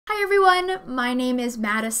Hi everyone, my name is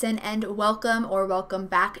Madison and welcome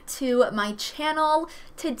back to my channel.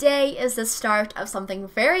 Today is the start of something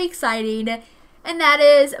very exciting, and that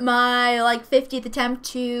is my 50th attempt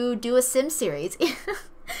to do a Sims series. I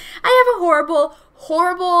have a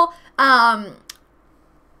horrible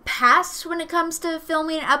past when it comes to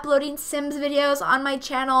filming and uploading Sims videos on my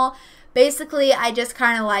channel. Basically, I just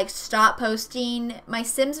kind of stop posting my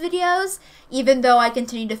Sims videos. Even though I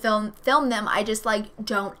continue to film them, I just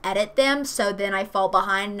don't edit them, so then I fall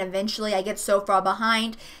behind, and eventually I get so far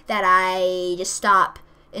behind that I just stop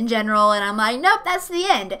in general, and I'm like, nope, that's the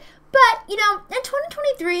end. But, you know, in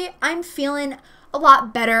 2023, I'm feeling a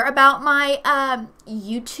lot better about my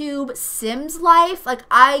YouTube Sims life.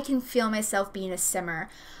 I can feel myself being a Simmer,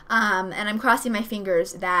 and I'm crossing my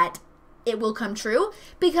fingers that it will come true,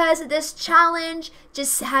 because this challenge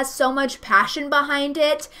just has so much passion behind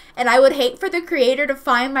it, and I would hate for the creator to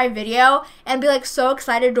find my video and be so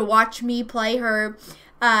excited to watch me play her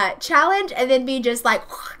challenge and then be just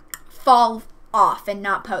fall off and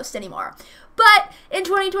not post anymore. But in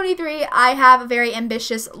 2023, I have a very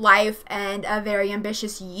ambitious life and a very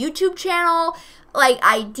ambitious YouTube channel,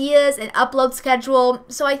 ideas and upload schedule,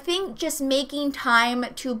 so I think just making time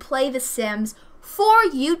to play The Sims for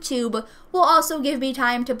YouTube will also give me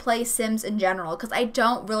time to play Sims in general, because I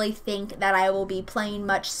don't really think that I will be playing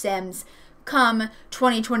much Sims come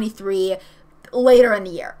 2023 later in the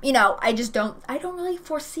year. You know, I don't really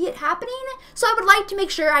foresee it happening, so I would like to make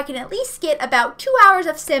sure I can at least get about 2 hours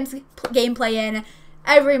of Sims gameplay in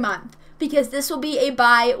every month, because this will be a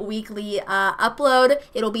bi-weekly upload.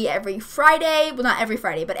 It'll be every Friday, well, not every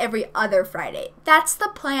Friday, but every other Friday. That's the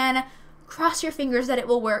plan. Cross your fingers that it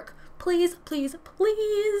will work. Please, please,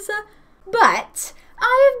 please. But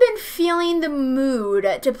I have been feeling the mood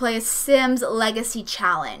to play a Sims Legacy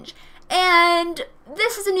Challenge, and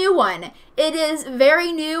this is a new one. It is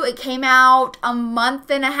very new. It came out a month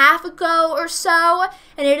and a half ago or so,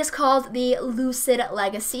 and it is called the Lucid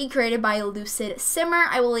Legacy, created by Lucid Simmer.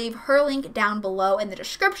 I will leave her link down below in the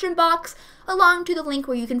description box, along to the link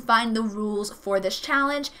where you can find the rules for this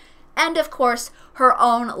challenge, and of course, her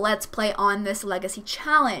own Let's Play on this Legacy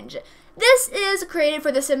Challenge. This is created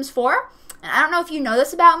for The Sims 4, and I don't know if you know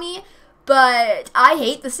this about me, but I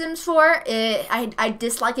hate The Sims 4. I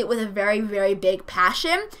dislike it with a very, very big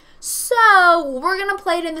passion. So we're going to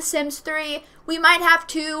play it in The Sims 3. We might have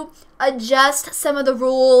to adjust some of the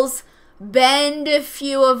rules, bend a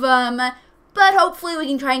few of them, but hopefully we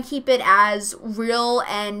can try and keep it as real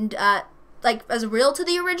and as real to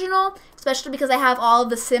the original, especially because I have all of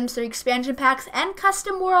the Sims 3 expansion packs and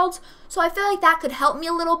custom worlds, so I feel like that could help me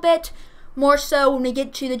a little bit, more so when we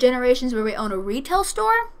get to the generations where we own a retail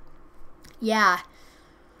store. Yeah,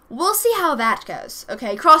 we'll see how that goes,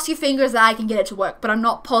 okay? Cross your fingers that I can get it to work, but I'm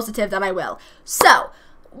not positive that I will. So,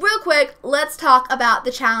 real quick, let's talk about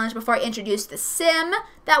the challenge before I introduce the sim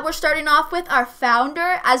that we're starting off with, our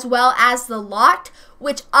founder, as well as the lot,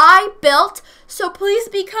 which I built, so please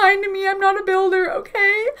be kind to me. I'm not a builder,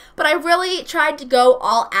 okay? But I really tried to go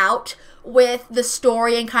all out with the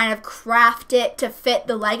story and kind of craft it to fit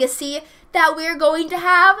the legacy that we're going to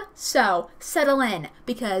have. So, settle in,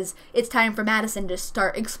 because it's time for Madison to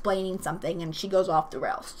start explaining something and she goes off the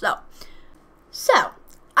rails. So,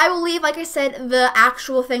 I will leave, like I said, the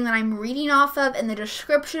actual thing that I'm reading off of in the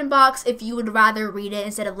description box if you would rather read it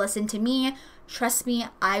instead of listen to me. Trust me,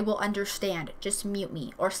 I will understand. Just mute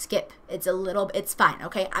me or skip. It's fine,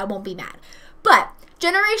 okay? I won't be mad. But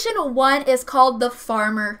Generation 1 is called the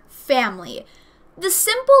Farmer Family. The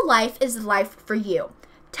simple life is life for you.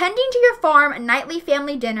 Tending to your farm, nightly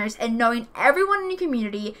family dinners, and knowing everyone in your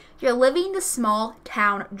community, you're living the small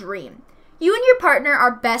town dream. You and your partner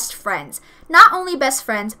are best friends. Not only best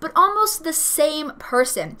friends, but almost the same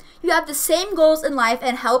person. You have the same goals in life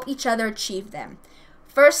and help each other achieve them.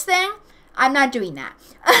 First thing, I'm not doing that.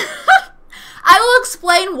 I will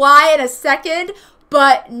explain why in a second,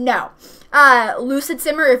 but no. Lucid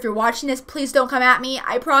Simmer, if you're watching this, please don't come at me.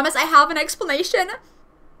 I promise I have an explanation.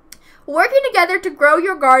 Working together to grow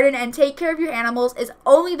your garden and take care of your animals is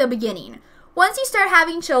only the beginning. Once you start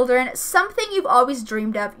having children, something you've always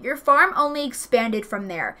dreamed of, your farm only expanded from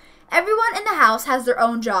there. Everyone in the house has their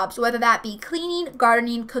own jobs, whether that be cleaning,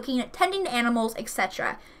 gardening, cooking, tending to animals,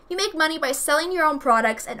 etc. You make money by selling your own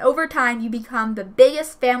products, and over time you become the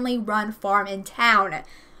biggest family-run farm in town.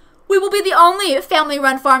 We will be the only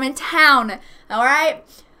family-run farm in town, alright?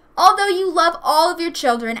 Although you love all of your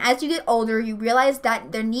children, as you get older, you realize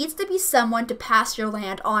that there needs to be someone to pass your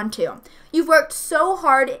land on to. You've worked so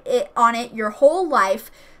hard on it your whole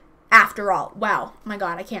life, after all. Wow, oh my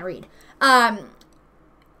god, I can't read.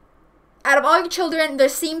 out of all your children, there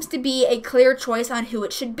seems to be a clear choice on who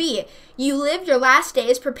it should be. You live your last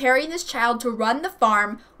days preparing this child to run the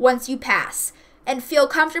farm once you pass, and feel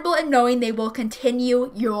comfortable in knowing they will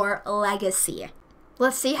continue your legacy.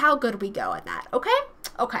 Let's see how good we go at that, okay?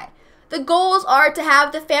 Okay. The goals are to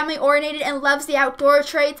have the family oriented and loves the outdoor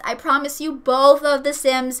traits. I promise you both of the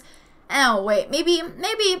Sims. Oh, wait. Maybe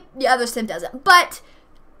the other Sim doesn't. But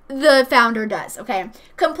the founder does, okay?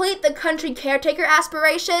 Complete the country caretaker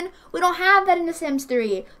aspiration. We don't have that in The Sims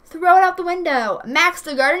 3. Throw it out the window. Max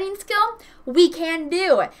the gardening skill. We can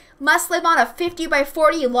do. Must live on a 50 by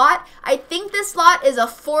 40 lot. I think this lot is a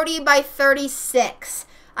 40 by 36.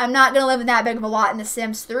 I'm not going to live in that big of a lot in The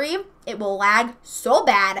Sims 3. It will lag so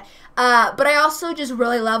bad. But I also just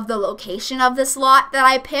really love the location of this lot that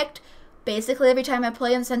I picked. Basically, every time I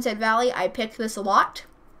play in Sunset Valley, I pick this lot.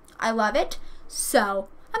 I love it. So,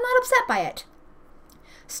 I'm not upset by it.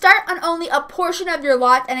 Start on only a portion of your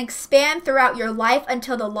lot and expand throughout your life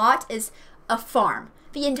until the lot is a farm.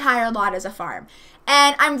 The entire lot is a farm.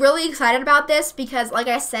 And I'm really excited about this because, like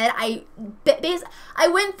I said, I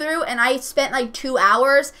went through and I spent like 2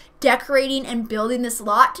 hours decorating and building this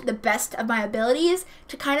lot to the best of my abilities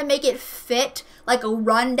to kind of make it fit like a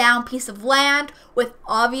rundown piece of land with,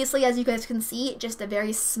 obviously, as you guys can see, just a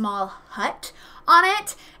very small hut on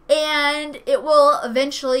it. And it will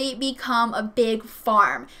eventually become a big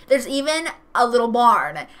farm. There's even a little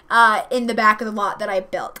barn in the back of the lot that I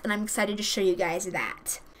built, and I'm excited to show you guys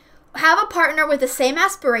that. Have a partner with the same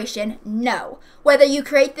aspiration? No. Whether you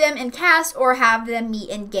create them in cast or have them meet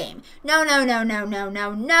in game. No, no, no, no, no,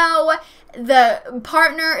 no, no. The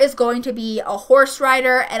partner is going to be a horse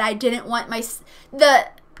rider, and I didn't want my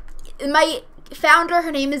founder,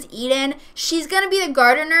 her name is Eden. She's going to be the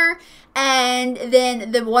gardener, and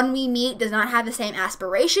then the one we meet does not have the same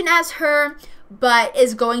aspiration as her, but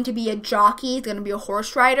is going to be a jockey. He's going to be a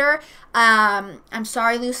horse rider. I'm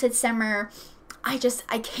sorry, Lucid Simmer. I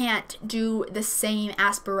can't do the same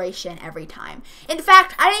aspiration every time. In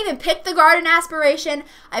fact, I didn't even pick the garden aspiration.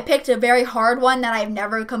 I picked a very hard one that I've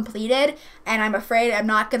never completed, and I'm afraid I'm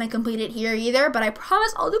not going to complete it here either, but I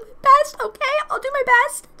promise I'll do my best, okay? I'll do my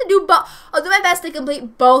best to do I'll do my best to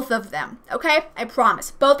complete both of them, okay? I promise.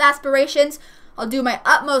 Both aspirations, I'll do my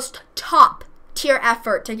utmost top tier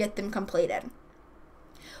effort to get them completed.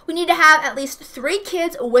 We need to have at least 3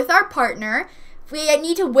 kids with our partner. We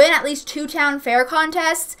need to win at least 2 town fair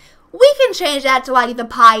contests. We can change that to like the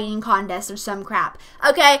pie eating contest or some crap,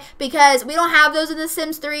 okay? Because we don't have those in The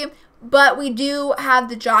Sims 3, but we do have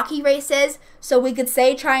the jockey races, so we could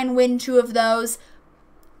say try and win 2 of those,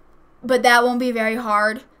 but that won't be very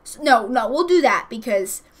hard. No, we'll do that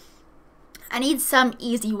because I need some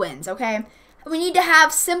easy wins, okay? We need to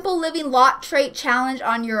have simple living lot trait challenge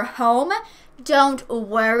on your home. Don't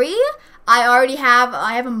worry. I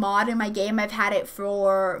have a mod in my game. I've had it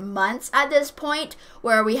for months at this point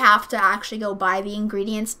where we have to actually go buy the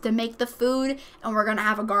ingredients to make the food, and we're going to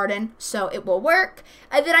have a garden, so it will work.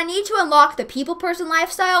 And then I need to unlock the people person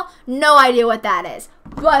lifestyle. No idea what that is,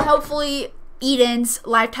 but hopefully Eden's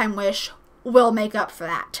lifetime wish will make up for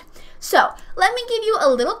that. So, let me give you a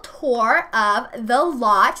little tour of the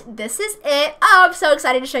lot. This is it. Oh, I'm so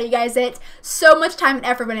excited to show you guys it. So much time and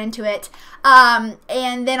effort went into it. And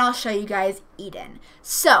then I'll show you guys Eden.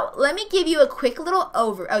 So, let me give you a quick little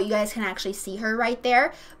overview. Oh, you guys can actually see her right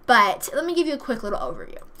there. But let me give you a quick little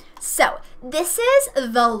overview. So, this is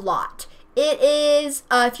the lot. It is,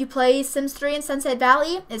 if you play Sims 3 in Sunset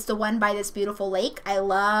Valley, it's the one by this beautiful lake. I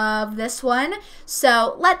love this one.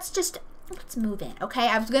 So, let's move in, okay?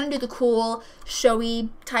 I was going to do the cool,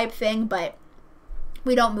 showy type thing, but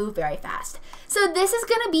we don't move very fast. So this is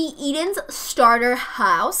going to be Eden's starter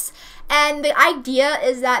house, and the idea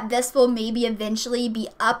is that this will maybe eventually be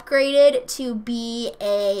upgraded to be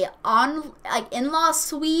a in-law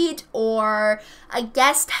suite or a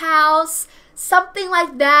guest house, something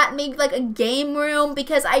like that, maybe like a game room,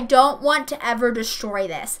 because I don't want to ever destroy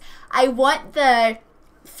this. I want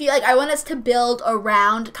us to build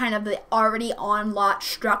around kind of the already on lot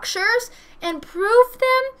structures, improve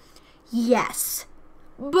them, yes,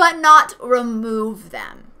 but not remove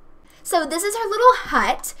them. So this is her little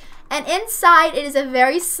hut, and inside it is a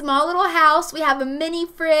very small little house. We have a mini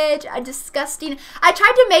fridge, I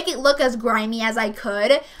tried to make it look as grimy as I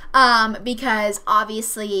could, because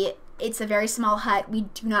obviously it's a very small hut. We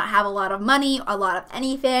do not have a lot of money, a lot of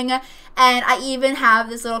anything. And I even have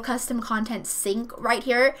this little custom content sink right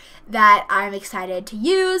here that I'm excited to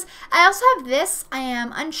use. I also have this. I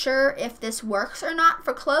am unsure if this works or not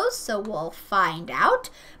for clothes, so we'll find out.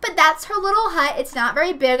 But that's her little hut. It's not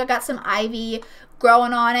very big. I got some ivy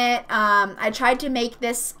growing on it. I tried to make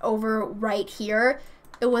this over right here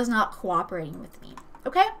it was not cooperating with me,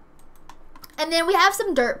 okay? And then we have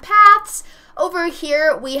some dirt paths. Over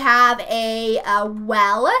here we have a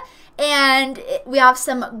well, and we have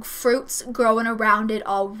some fruits growing around it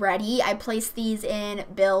already. I placed these in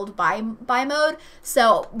build by mode,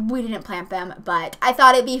 so we didn't plant them, but I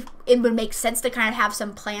thought it would make sense to kind of have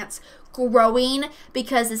some plants growing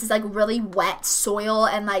because this is like really wet soil,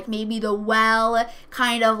 and like maybe the well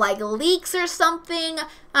kind of like leaks or something.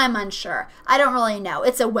 I'm unsure. I don't really know.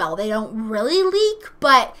 It's a well. They don't really leak,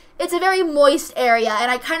 but it's a very moist area,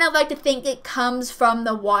 and I kind of like to think it comes from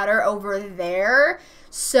the water over there.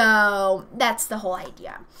 So that's the whole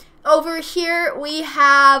idea. Over here we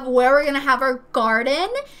have where we're gonna have our garden.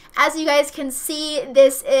 As you guys can see,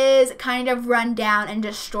 this is kind of run down and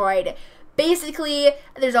destroyed. Basically,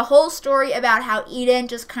 there's a whole story about how Eden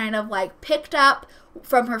just kind of like picked up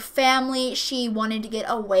from her family. She wanted to get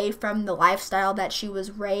away from the lifestyle that she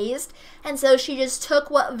was raised, and so she just took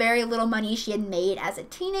what very little money she had made as a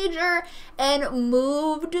teenager and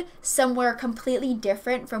moved somewhere completely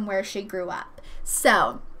different from where she grew up.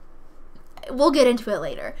 So we'll get into it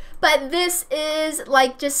later, but this is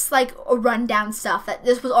like just like a rundown stuff that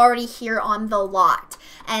this was already here on the lot,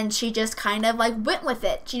 and she just kind of like went with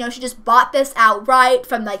it. You know, she just bought this outright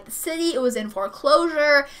from like the city. It was in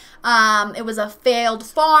foreclosure. It was a failed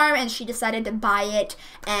farm, and she decided to buy it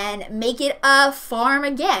and make it a farm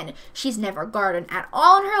again. She's never gardened at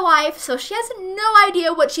all in her life, so she has no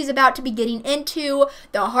idea what she's about to be getting into,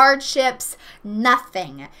 the hardships,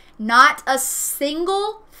 nothing, not a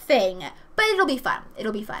single thing. But it'll be fun.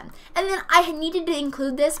 It'll be fun. And then I needed to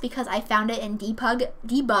include this because I found it in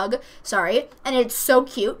debug, sorry, and it's so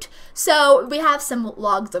cute. So we have some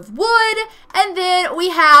logs of wood, and then we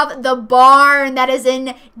have the barn that is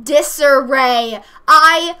in disarray.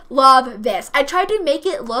 I love this. I tried to make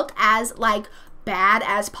it look as like bad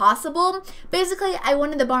as possible. Basically, I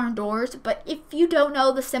wanted the barn doors, but if you don't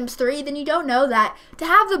know The Sims 3, then you don't know that to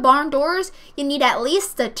have the barn doors, you need at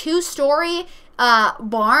least the 2-story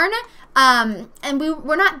barn. And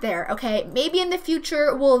we're not there, okay? Maybe in the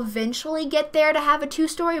future we'll eventually get there to have a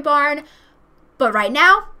 2-story barn, but right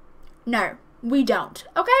now, no, we don't,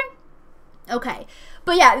 okay? Okay,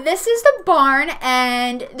 but yeah, this is the barn,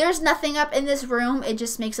 and there's nothing up in this room. It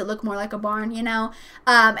just makes it look more like a barn, you know?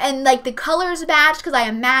 And like the colors match, because I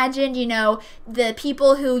imagined, you know, the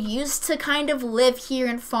people who used to kind of live here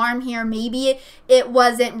and farm here, maybe it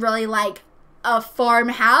wasn't really like a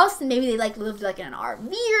farmhouse, and maybe they like lived like in an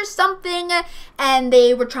RV or something, and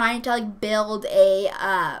they were trying to like build a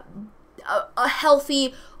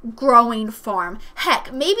healthy growing farm.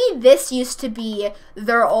 Heck, maybe this used to be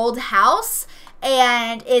their old house,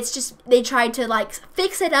 and it's just they tried to like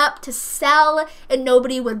fix it up to sell, and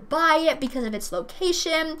nobody would buy it because of its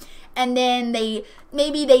location. And then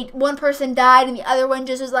one person died, and the other one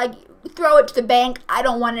just was like, throw it to the bank, I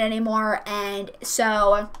don't want it anymore. And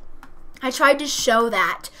so I tried to show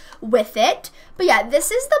that with it. But yeah,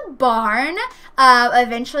 this is the barn.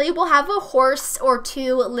 Eventually we'll have a horse or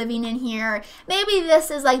 2 living in here. Maybe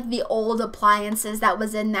this is like the old appliances that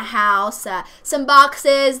was in the house. Some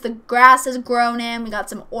boxes, the grass has grown in. We got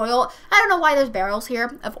some oil. I don't know why there's barrels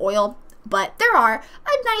here of oil, but there are.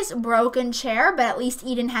 A nice broken chair, but at least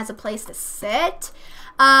Eden has a place to sit.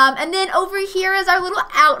 And then over here is our little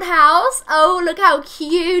outhouse. Oh, look how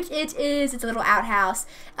cute it is. It's a little outhouse.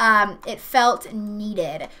 It felt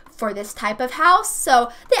needed for this type of house.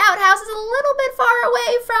 So the outhouse is a little bit far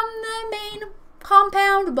away from the main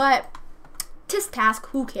compound, but tis task,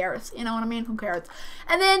 who cares? You know what I mean? Who cares?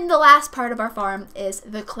 And then the last part of our farm is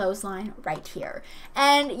the clothesline right here.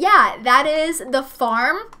 And yeah, that is the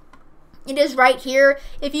farm. It is right here.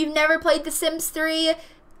 If you've never played The Sims 3,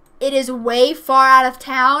 it is way far out of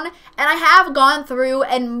town, and I have gone through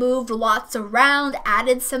and moved lots around,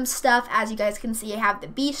 added some stuff. As you guys can see, I have the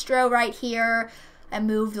bistro right here. I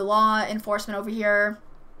moved the law enforcement over here.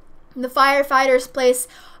 The firefighter's place.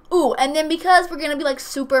 Ooh, and then because we're going to be like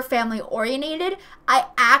super family oriented, I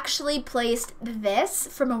actually placed this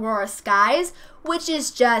from Aurora Skies, which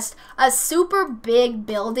is just a super big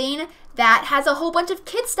building that has a whole bunch of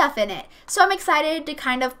kid stuff in it. So I'm excited to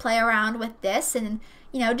kind of play around with this and,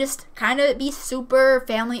 you know, just kind of be super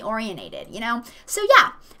family oriented, you know? So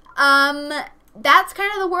yeah, that's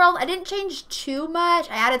kind of the world. I didn't change too much.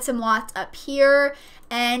 I added some lots up here,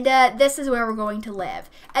 and this is where we're going to live.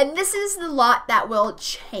 And this is the lot that will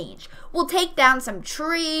change. We'll take down some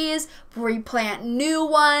trees, replant new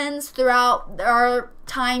ones throughout our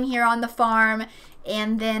time here on the farm,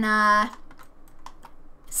 and then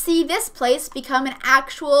see this place become an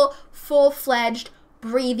actual full-fledged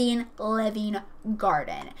breathing, living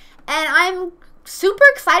garden. And I'm super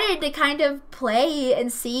excited to kind of play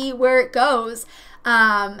and see where it goes.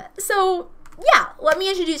 So yeah, let me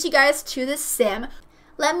introduce you guys to this sim.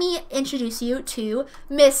 Let me introduce you to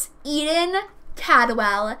Miss Eden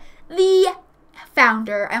Cadwell, the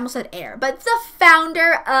founder, I almost said heir, but the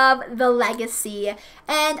founder of the Legacy,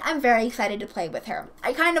 and I'm very excited to play with her.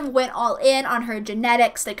 I kind of went all in on her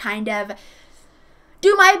genetics to kind of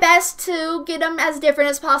do my best to get them as different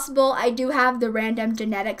as possible. I do have the random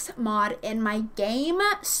genetics mod in my game,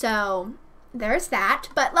 so there's that.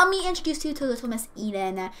 But let me introduce you to little Miss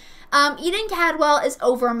Eden. Eden Cadwell is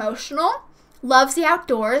over-emotional, loves the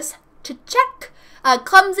outdoors, to check,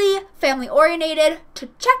 clumsy, family-oriented, to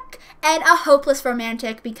check, and a hopeless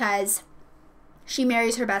romantic because she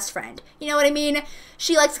marries her best friend. You know what I mean?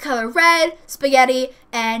 She likes the color red, spaghetti,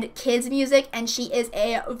 and kids music, and she is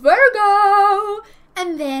a Virgo.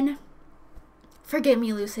 And then, forgive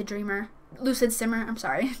me, Lucid Simmer, I'm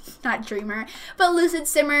sorry, not Dreamer, but Lucid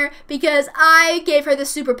Simmer, because I gave her the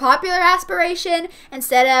super popular aspiration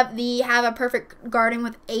instead of the have a perfect garden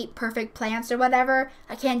with 8 perfect plants or whatever.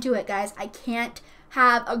 I can't do it, guys. I can't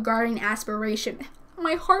have a gardening aspiration.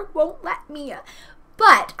 My heart won't let me.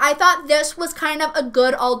 But I thought this was kind of a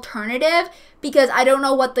good alternative because I don't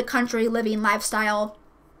know what the country living lifestyle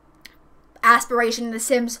aspiration in The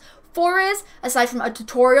Sims 4 is, aside from a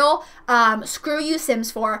tutorial. Screw you, Sims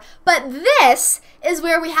 4. But this is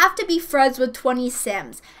where we have to be friends with 20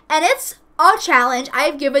 Sims. And it's a challenge.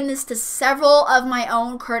 I've given this to several of my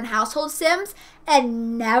own current household Sims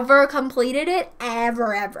and never completed it,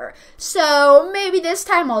 ever. So maybe this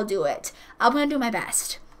time I'll do it. I'm gonna do my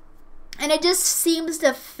best. And it just seems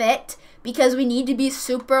to fit because we need to be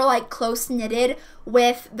super like close knitted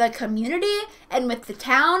with the community and with the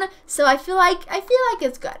town. So I feel like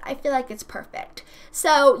it's good. I feel like it's perfect.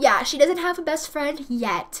 So yeah, she doesn't have a best friend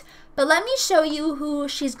yet, but let me show you who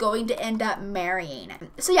she's going to end up marrying.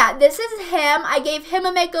 So yeah, this is him. I gave him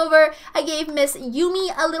a makeover. I gave Miss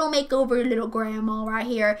Yumi a little makeover, little grandma right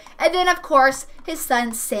here. And then of course his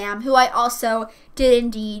son Sam, who I also did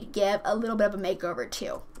indeed give a little bit of a makeover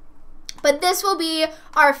to. But this will be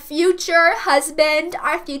our future husband,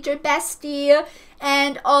 our future bestie,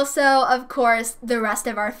 and also, of course, the rest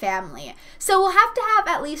of our family. So we'll have to have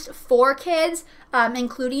at least 4 kids,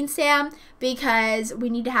 including Sam, because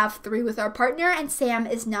we need to have 3 with our partner, and Sam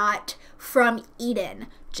is not from Eden.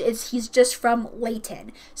 He's just from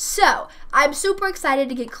Layton. So I'm super excited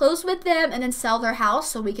to get close with them and then sell their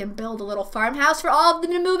house so we can build a little farmhouse for all of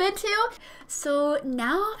them to move into. So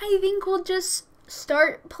now I think we'll just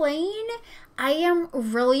start playing. I am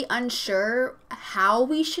really unsure how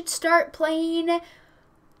we should start playing,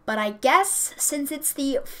 but I guess since it's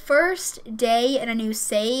the first day in a new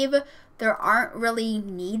save, there aren't really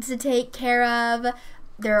needs to take care of.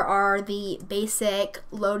 There are the basic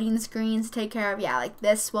loading screens to take care of, yeah, like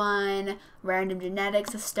this one. Random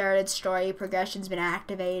genetics has started, story progression's been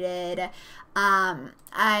activated.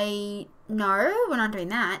 No, we're not doing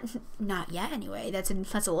that. Not yet, anyway. That's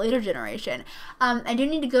a later generation. I do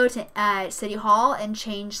need to go to City Hall and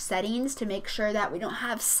change settings to make sure that we don't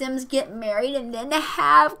have Sims get married and then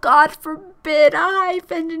have, God forbid, a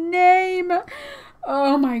hyphened name.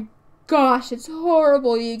 Oh my gosh, it's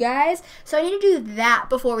horrible, you guys. So I need to do that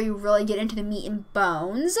before we really get into the meat and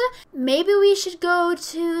bones. Maybe we should go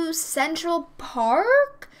to Central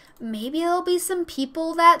Park? Maybe there'll be some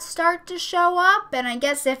people that start to show up, and I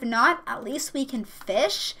guess if not, at least we can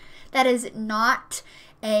fish. That is not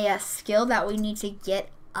a skill that we need to get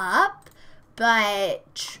up,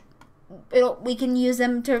 but we can use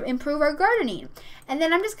them to improve our gardening. And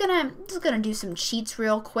then I'm just gonna do some cheats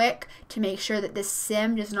real quick to make sure that this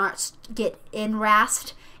sim does not get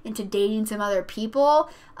enrased into dating some other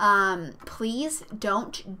people. Please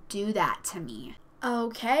don't do that to me.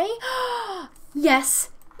 Okay.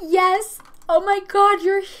 Yes. Yes. Oh my God,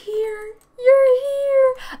 you're here. You're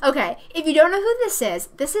here. Okay, if you don't know who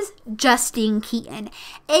this is Justine Keaton,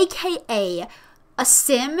 aka a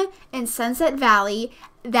sim in Sunset Valley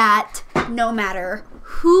that no matter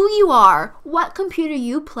who you are, what computer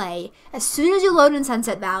you play, as soon as you load in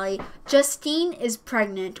Sunset Valley, Justine is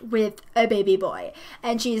pregnant with a baby boy.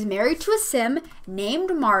 And she is married to a sim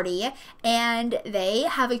named Marty, and they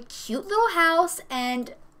have a cute little house,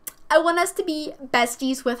 and I want us to be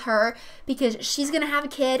besties with her because she's going to have a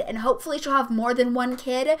kid and hopefully she'll have more than one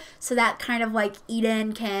kid, so that kind of like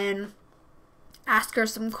Eden can ask her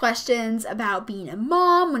some questions about being a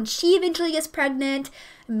mom when she eventually gets pregnant.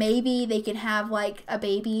 Maybe they can have like a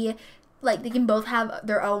baby, like they can both have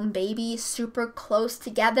their own baby super close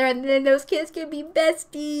together and then those kids can be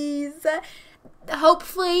besties.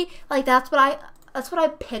 Hopefully, like that's what I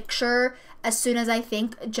picture as soon as I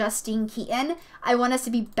think Justine Keaton. I want us to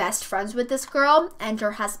be best friends with this girl and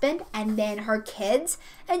her husband and then her kids,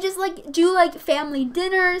 and just like do like family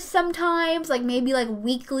dinners sometimes, like maybe like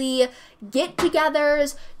weekly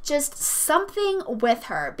get-togethers, just something with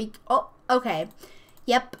her. Oh, okay.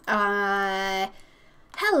 Yep.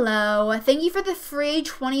 Hello. Thank you for the free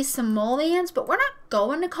 20 simoleons, but we're not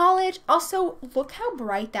going to college. Also, look how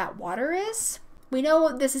bright that water is. We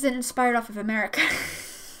know this isn't inspired off of America.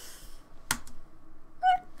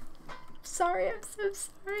 Sorry, I'm so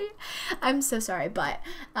sorry. I'm so sorry, but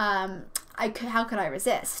how could I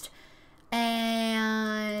resist?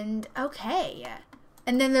 And okay.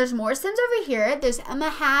 And then there's more Sims over here. There's Emma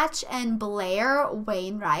Hatch and Blair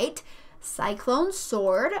Wainwright. Cyclone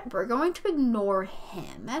Sword. We're going to ignore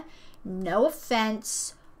him. No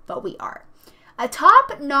offense, but we are. A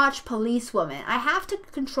top-notch policewoman. I have to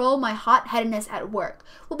control my hot-headedness at work.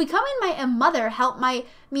 Will becoming a mother help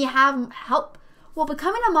Will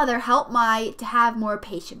becoming a mother help to have more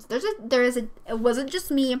patience? It wasn't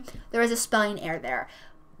just me. There was a spelling error there.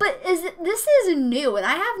 But this is new, and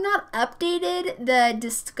I have not updated the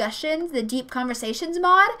discussions, the deep conversations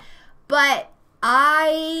mod, but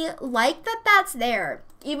I like that that's there.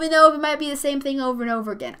 Even though it might be the same thing over and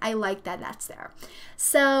over again, I like that that's there.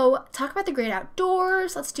 So, talk about the great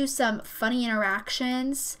outdoors. Let's do some funny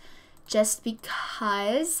interactions just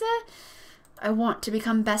because I want to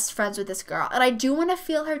become best friends with this girl. And I do want to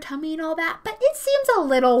feel her tummy and all that, but it seems a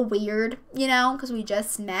little weird, you know, because we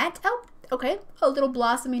just met. Oh, okay. A little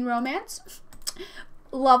blossoming romance.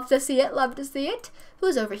 Love to see it. Love to see it.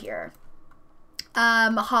 Who's over here?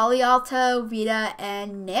 Holly Alto, Vita,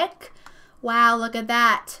 and Nick. Wow, look at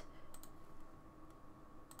that.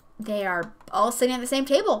 They are all sitting at the same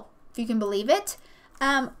table, if you can believe it.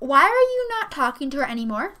 Why are you not talking to her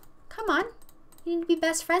anymore? Come on. You need to be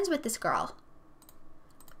best friends with this girl.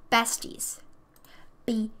 Besties.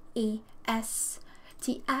 B-E-S-T-I-E-S.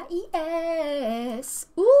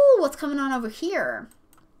 Ooh, what's coming on over here?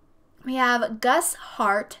 We have Gus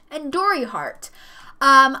Hart and Dory Hart.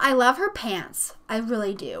 I love her pants. I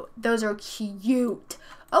really do. Those are cute.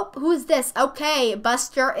 Oh, who is this? Okay,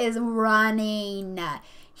 Buster is running.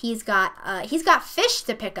 He's got fish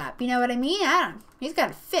to pick up. You know what I mean? He's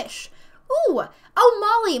got a fish. Ooh.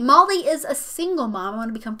 Oh, Molly. Molly is a single mom. I want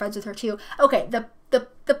to become friends with her too. Okay, the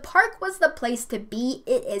park was the place to be.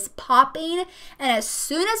 It is popping. And as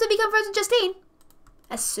soon as we become friends with Justine,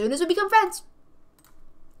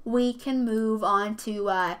 we can move on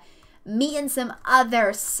to meeting some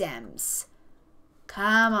other Sims.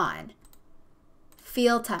 Come on.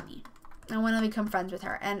 Feel tummy. I want to become friends with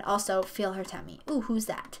her and also feel her tummy. Ooh, who's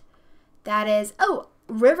that? That is, oh,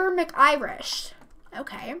 River McIrish.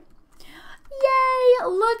 Okay. Yay!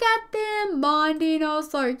 Look at them bonding. Oh,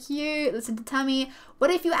 so cute. Listen to tummy.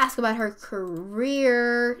 What if you ask about her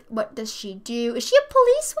career? What does she do? Is she a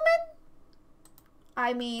policewoman?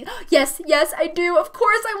 I mean, yes, I do. Of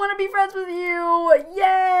course I want to be friends with you.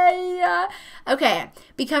 Yay! Okay,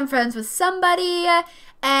 become friends with somebody.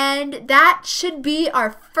 And that should be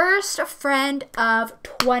our first friend of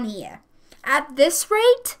 20. At this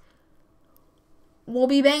rate, we'll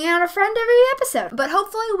be banging out a friend every episode. But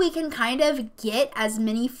hopefully we can kind of get as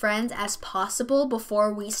many friends as possible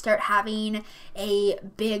before we start having a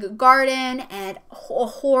big garden and a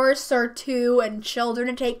horse or two and children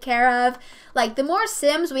to take care of. Like, the more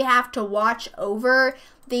Sims we have to watch over,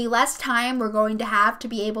 the less time we're going to have to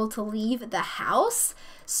be able to leave the house.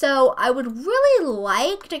 So I would really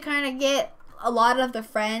like to kind of get a lot of the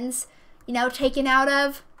friends, you know, ticked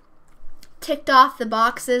off the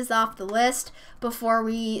boxes off the list before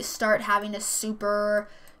we start having a super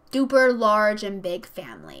duper large and big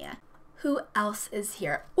family. Who else is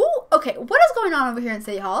here? Ooh, okay, what is going on over here in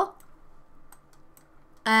City Hall?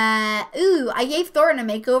 I gave Thornton a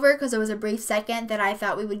makeover because there was a brief second that I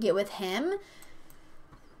thought we would get with him.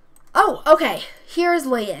 Oh, okay. Here's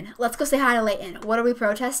Layton. Let's go say hi to Layton. What are we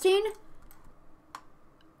protesting?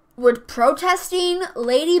 We're protesting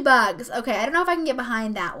ladybugs. Okay, I don't know if I can get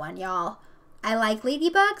behind that one, y'all. I like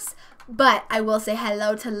ladybugs, but I will say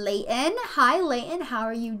hello to Layton. Hi, Layton. How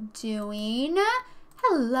are you doing?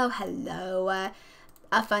 Hello, hello.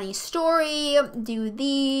 A funny story. Do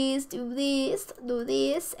these, do this, do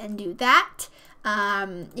this, and do that.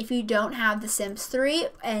 If you don't have The Sims 3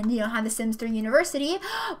 and you don't have The Sims 3 University,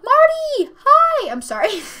 Marty, hi! I'm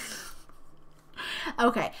sorry.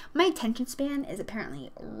 Okay, my attention span is apparently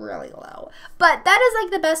really low. But that is like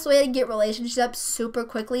the best way to get relationships super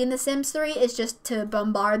quickly in The Sims 3 is just to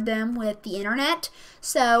bombard them with the internet.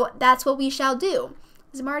 So that's what we shall do.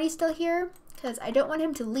 Is Marty still here? Because I don't want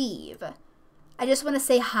him to leave. I just want to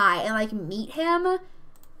say hi and like meet him.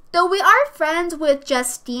 Though we are friends with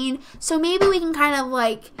Justine, so maybe we can kind of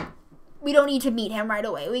like, we don't need to meet him right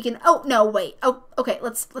away. We can, oh, no, wait. Oh, okay,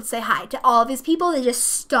 let's say hi to all of these people. They just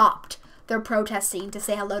stopped their protesting to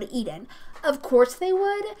say hello to Eden. Of course they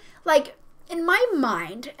would. Like, in my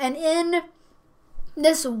mind and in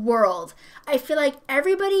this world, I feel like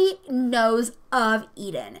everybody knows of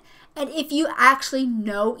Eden. And if you actually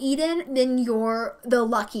know Eden, then you're the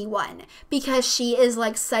lucky one, because she is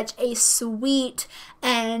like such a sweet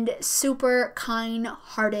and super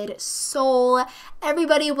kind-hearted soul.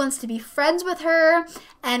 Everybody wants to be friends with her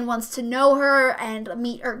and wants to know her and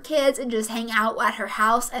meet her kids and just hang out at her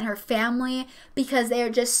house and her family, because they are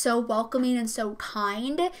just so welcoming and so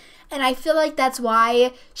kind. And I feel like that's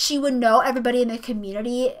why she would know everybody in the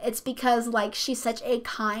community. It's because like she's such a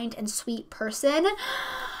kind and sweet person.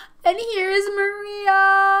 And here is Maria.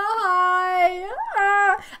 Hi.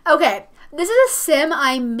 Okay, this is a sim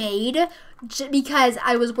I made because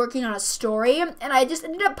I was working on a story, and I just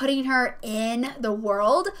ended up putting her in the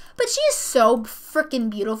world. But she is so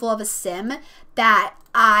freaking beautiful of a sim that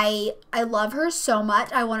I love her so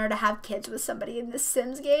much. I want her to have kids with somebody in this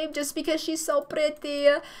Sims game just because she's so pretty.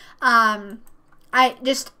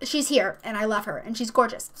 She's here, and I love her, and she's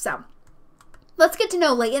gorgeous. So let's get to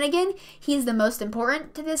know Layton again. He's the most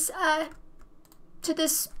important to this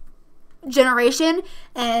generation,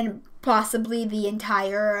 and possibly the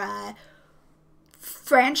entire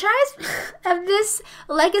franchise of this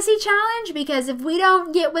legacy challenge, because if we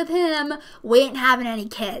don't get with him, we ain't having any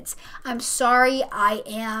kids. I'm sorry, I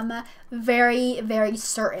am very, very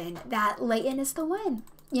certain that Layton is the one,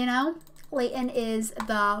 you know? Layton is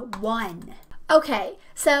the one. Okay,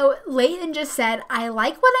 so Layton just said, I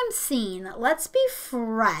like what I'm seeing. Let's be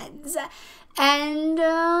friends. And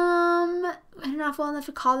I don't know if well enough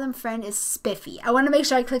to call them friend is spiffy. I want to make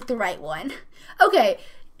sure I click the right one. Okay,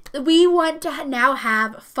 we want to now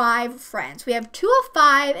have 5 friends. We have 2 of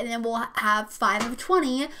 5, and then we'll have 5 of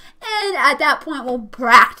 20. And at that point, we'll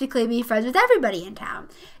practically be friends with everybody in town.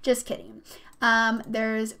 Just kidding.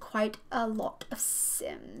 There's quite a lot of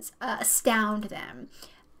Sims. Astound them.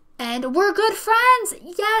 And we're good friends.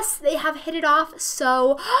 Yes, they have hit it off.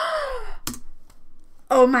 So,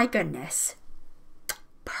 oh my goodness.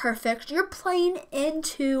 Perfect. You're playing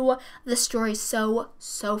into the story so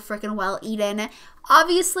freaking well, Eden.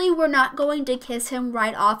 Obviously, we're not going to kiss him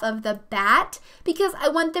right off of the bat, because I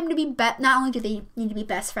want them to be, not only do they need to be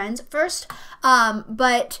best friends first,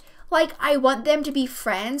 but like I want them to be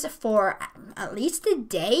friends for at least a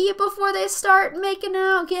day before they start making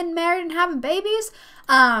out, getting married, and having babies.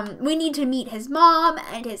 We need to meet his mom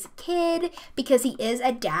and his kid, because he is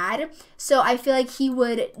a dad. So I feel like he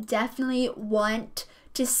would definitely want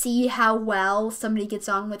to see how well somebody gets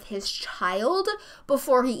on with his child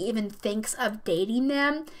before he even thinks of dating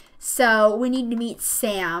them. So we need to meet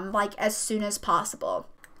Sam like as soon as possible.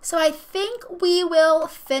 So I think we will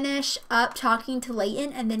finish up talking to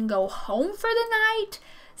Layton and then go home for the night,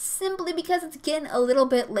 simply because it's getting a little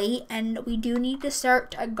bit late and we do need to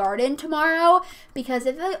start a garden tomorrow, because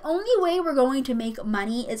if the only way we're going to make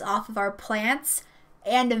money is off of our plants,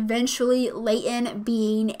 and eventually Layton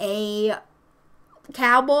being a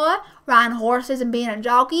cowboy, riding horses and being a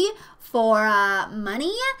jockey for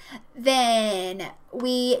money, then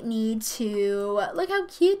we need to, look how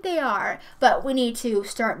cute they are, but we need to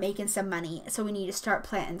start making some money, so we need to start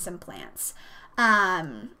planting some plants.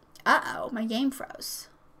 Uh-oh, my game froze.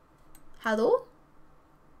 Hello?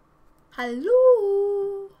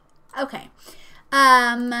 Hello? Okay.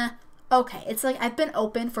 Okay, it's like I've been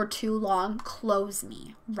open for too long. Close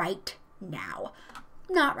me right now.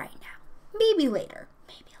 Not right now. Maybe later.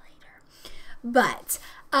 Maybe later. But,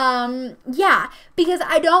 yeah, because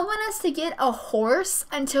I don't want us to get a horse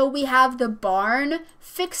until we have the barn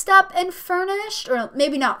fixed up and furnished, or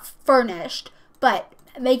maybe not furnished, but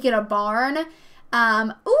make it a barn.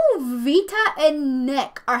 Ooh, Vita and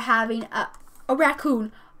Nick are having a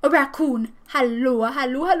raccoon. A raccoon. Hello,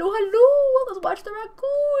 hello, hello, hello. Let's watch the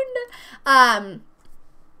raccoon.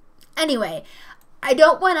 Anyway, I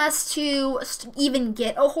don't want us to even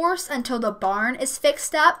get a horse until the barn is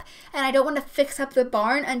fixed up, and I don't want to fix up the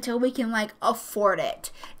barn until we can, like, afford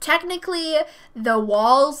it. Technically, the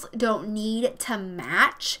walls don't need to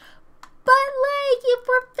match, but, like, if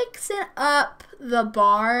we're fixing up the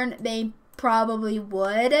barn, they probably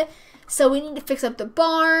would. So we need to fix up the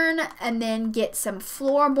barn and then get some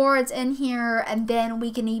floorboards in here, and then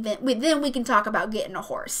we can talk about getting a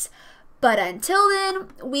horse. But until then,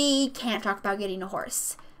 we can't talk about getting a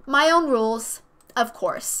horse. My own rules, of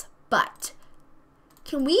course, but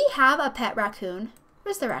can we have a pet raccoon?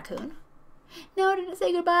 Where's the raccoon? No, did it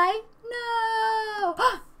say goodbye? No!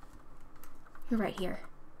 You're right here.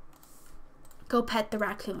 Go pet the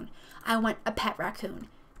raccoon. I want a pet raccoon.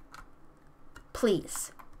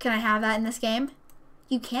 Please. Can I have that in this game?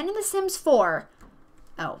 You can in The Sims 4.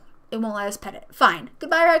 Oh, it won't let us pet it. Fine.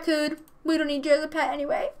 Goodbye, raccoon. We don't need you as a pet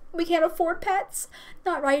anyway. We can't afford pets.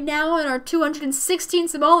 Not right now in our 216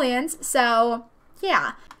 simoleons. So,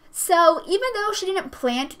 yeah. So, even though she didn't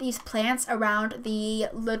plant these plants around the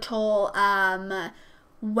little,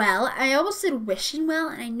 well, I almost said wishing well,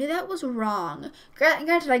 and I knew that was wrong.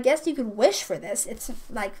 Granted, I guess you could wish for this. It's,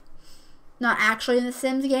 like, not actually in the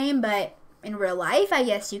Sims game, but in real life, I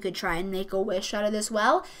guess you could try and make a wish out of this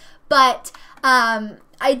well. But,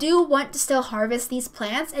 I do want to still harvest these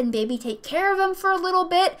plants and maybe take care of them for a little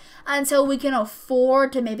bit until we can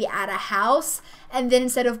afford to maybe add a house. And then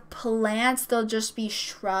instead of plants, they'll just be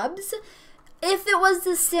shrubs. If it was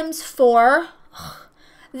The Sims 4,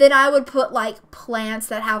 then I would put like plants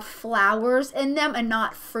that have flowers in them and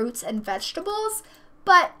not fruits and vegetables.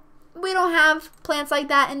 But we don't have plants like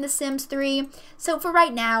that in The Sims 3. So for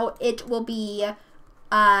right now, it will be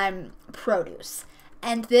produce.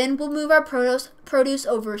 And then we'll move our produce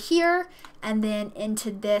over here and then into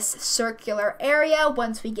this circular area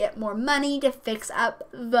once we get more money to fix up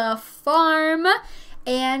the farm.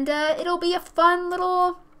 And it'll be a fun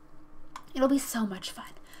little, it'll be so much fun.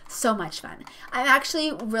 So much fun. I'm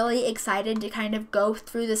actually really excited to kind of go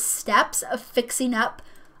through the steps of fixing up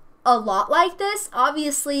a lot like this.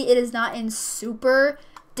 Obviously, it is not in super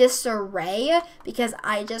disarray because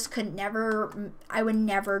I just could never, I would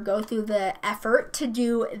never go through the effort to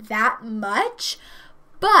do that much,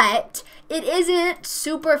 but it isn't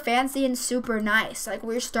super fancy and super nice. Like,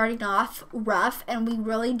 we're starting off rough and we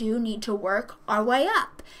really do need to work our way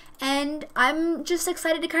up, and I'm just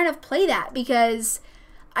excited to kind of play that because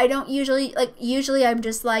I don't usually, like, usually I'm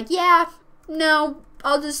just like, yeah, no,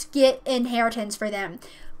 I'll just get inheritance for them.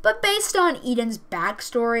 But based on Eden's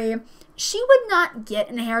backstory, she would not get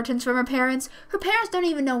inheritance from her parents. Her parents don't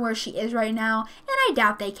even know where she is right now, and I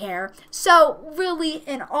doubt they care. So really,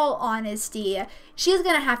 in all honesty, she's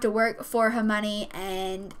gonna have to work for her money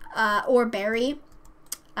and or marry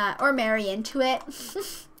into it,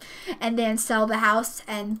 and then sell the house,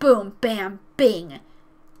 and boom, bam, bing,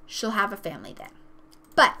 she'll have a family then.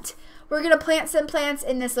 But we're gonna plant some plants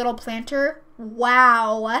in this little planter.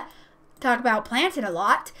 Wow, talk about planting a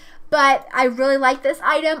lot. But I really like this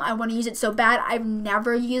item. I want to use it so bad. I've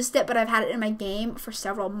never used it, but I've had it in my game for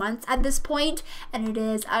several months at this point. And it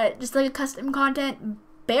is just like a custom content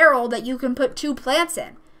barrel that you can put 2 plants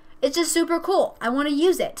in. It's just super cool. I want to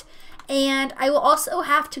use it. And I will also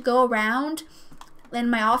have to go around in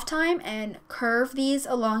my off time and curve these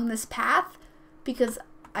along this path. Because,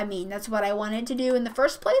 I mean, that's what I wanted to do in the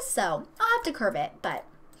first place. So, I'll have to curve it. But,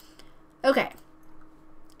 okay.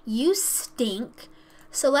 You stink.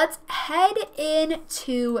 So let's head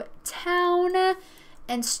into town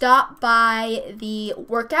and stop by the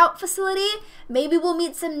workout facility. Maybe we'll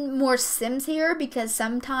meet some more Sims here because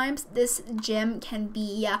sometimes this gym can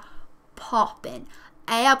be poppin'.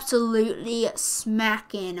 Absolutely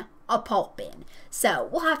smacking a poppin'. So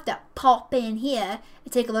we'll have to pop in here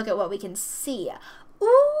and take a look at what we can see.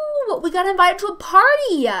 Ooh, we got invited to a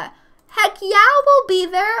party. Heck yeah, we'll be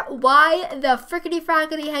there. Why the frickety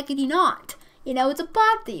frackety heckety not? You know, it's a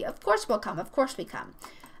party. Of course we'll come. Of course we come.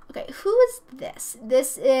 Okay, who is this?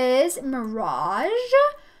 This is Mirage.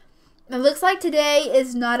 It looks like today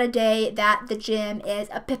is not a day that the gym is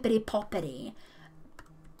a pippity-poppity.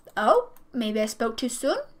 Oh, maybe I spoke too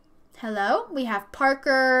soon. Hello. We have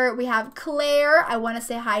Parker. We have Claire. I want to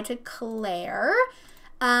say hi to Claire.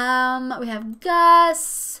 We have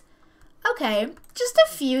Gus. Okay, just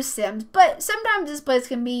a few Sims, but sometimes this place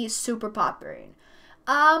can be super popular.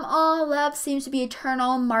 All love seems to be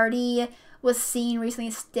eternal. Marty was seen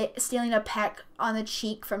recently stealing a peck on the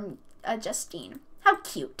cheek from Justine. How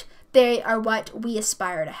cute. They are what we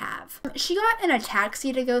aspire to have. She got in a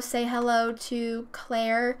taxi to go say hello to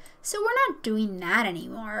Claire, so we're not doing that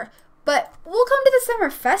anymore. But we'll come to the summer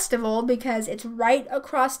festival because it's right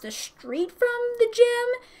across the street from the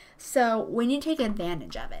gym, so we need to take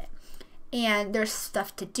advantage of it. And there's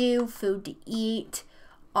stuff to do, food to eat,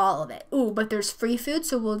 all of it. Ooh, but there's free food,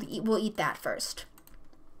 so we'll eat that first.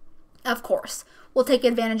 Of course, we'll take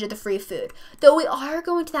advantage of the free food. Though we are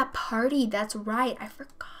going to that party. That's right. I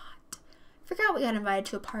forgot we got invited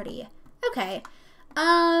to a party. Okay.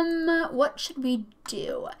 What should we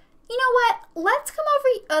do? You know what? Let's come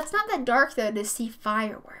over. It's not that dark though to see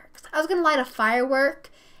fireworks. I was gonna light a firework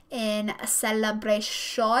in a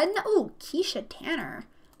celebration. Ooh, Keisha Tanner.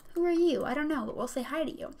 Who are you? I don't know, but we'll say hi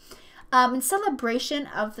to you. In celebration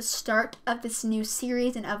of the start of this new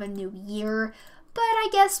series and of a new year. But I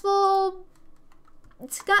guess we'll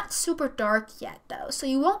It's not super dark yet though, so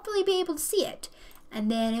you won't really be able to see it. And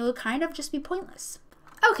then it will kind of just be pointless.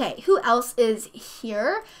 Okay, who else is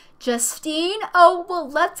here? Justine. Oh, well,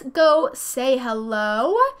 let's go say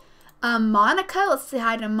hello. Monica. Let's say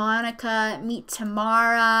hi to Monica. Meet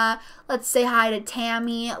Tamara. Let's say hi to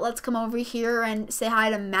Tammy. Let's come over here and say hi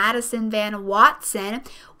to Madison Van Watson.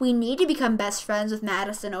 We need to become best friends with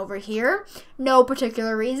Madison over here. No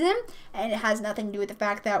particular reason. And it has nothing to do with the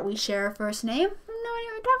fact that we share a first name. No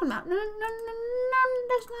idea what you're talking about.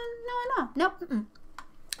 Nope.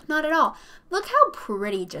 Not at all. Look how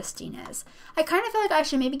pretty Justine is. I kind of feel like I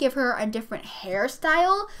should maybe give her a different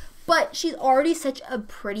hairstyle, but she's already such a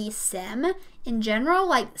pretty sim in general.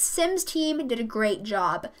 Like, Sims team did a great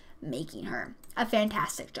job making her. A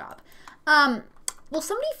fantastic job. Will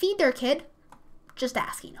somebody feed their kid? Just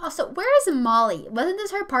asking. Also, where is Molly? Wasn't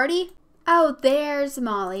this her party? Oh, there's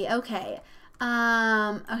Molly. Okay.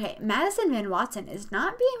 Okay, Madison Van Watson is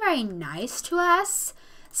not being very nice to us.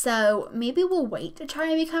 So maybe we'll wait to try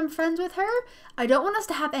and become friends with her. I don't want us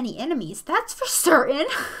to have any enemies. That's for certain.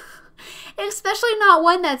 Especially not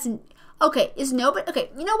one that's... Okay, is nobody... Okay,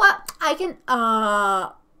 you know what? I can...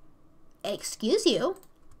 Excuse you.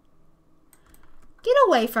 Get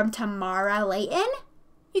away from Tamara, Layton.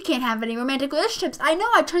 You can't have any romantic relationships. I know,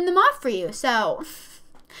 I turned them off for you, so...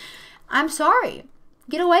 I'm sorry.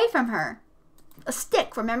 Get away from her. A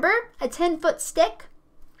stick, remember? A 10-foot stick?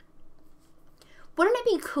 Wouldn't it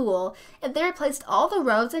be cool if they replaced all the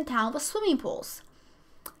roads in town with swimming pools?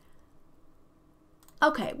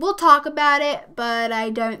 Okay, we'll talk about it, but I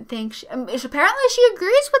don't think apparently she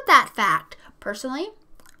agrees with that fact. Personally,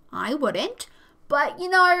 I wouldn't. But, you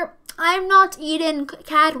know, I'm not Eden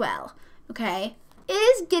Cadwell, okay? It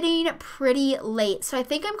is getting pretty late, so I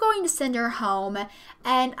think I'm going to send her home.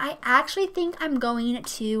 And I actually think I'm going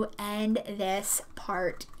to end this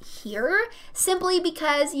part here. Simply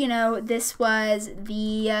because, you know, this was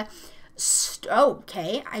the...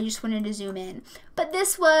 okay, I just wanted to zoom in. But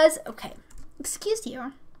this was... Okay, excuse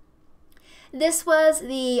you. This was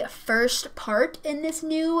the first part in this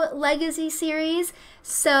new Legacy series.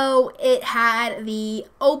 So it had the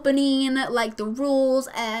opening, like the rules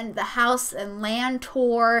and the house and land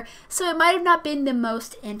tour. So it might have not been the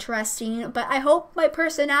most interesting, but I hope my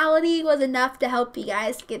personality was enough to help you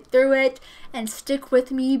guys get through it and stick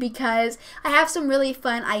with me, because I have some really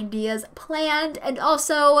fun ideas planned. And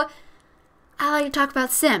also, I like to talk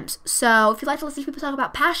about Sims. So if you like to listen to people talk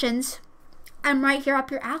about passions, I'm right here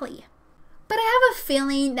up your alley. But I have a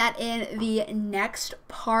feeling that in the next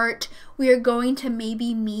part, we are going to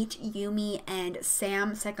maybe meet Yumi and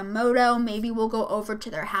Sam Sakamoto. Maybe we'll go over to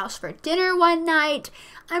their house for dinner one night.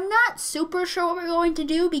 I'm not super sure what we're going to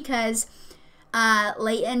do, because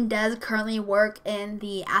Layton does currently work in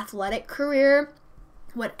the athletic career,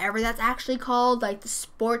 whatever that's actually called, like the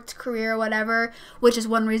sports career or whatever, which is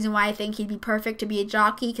one reason why I think he'd be perfect to be a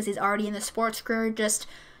jockey, because he's already in the sports career. Just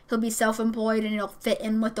he'll be self-employed and it'll fit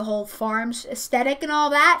in with the whole farms aesthetic and all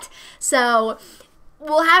that. So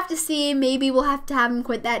we'll have to see. Maybe we'll have to have him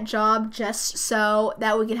quit that job just so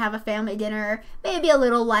that we can have a family dinner, maybe a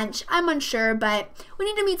little lunch. I'm unsure, but we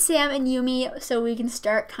need to meet Sam and Yumi so we can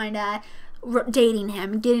start kind of dating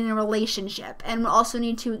him, getting a relationship. And we'll also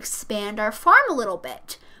need to expand our farm a little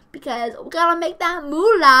bit, because we gotta make that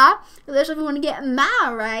moolah, especially if we want to get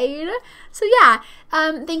married. So yeah,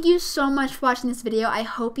 thank you so much for watching this video. I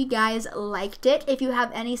hope you guys liked it. If you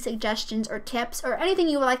have any suggestions or tips or anything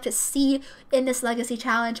you would like to see in this Legacy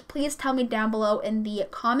Challenge, please tell me down below in the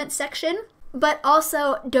comment section. But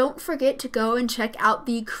also, don't forget to go and check out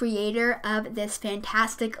the creator of this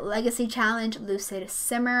fantastic Legacy Challenge, Lucid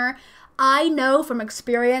Simmer. I know from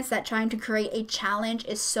experience that trying to create a challenge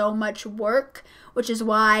is so much work, which is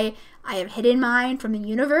why I have hidden mine from the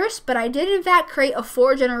universe, but I did in fact create a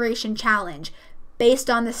 4-generation challenge based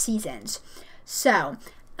on the seasons. So,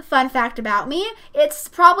 fun fact about me, it's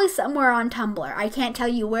probably somewhere on Tumblr. I can't tell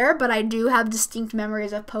you where, but I do have distinct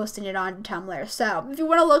memories of posting it on Tumblr. So, if you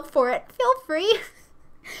want to look for it, feel free.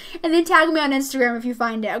 And then tag me on Instagram if you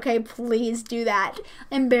find it, okay? Please do that.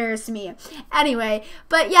 Embarrass me. Anyway,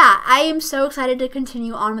 but yeah, I am so excited to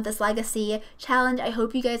continue on with this Legacy Challenge. I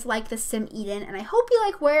hope you guys like the Sim Eden, and I hope you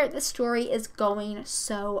like where the story is going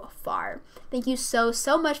so far. Thank you so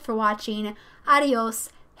much for watching. Adios.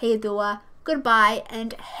 Hey Dua. Goodbye.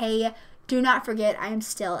 And hey, do not forget, I am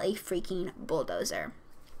still a freaking bulldozer.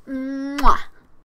 Mwah.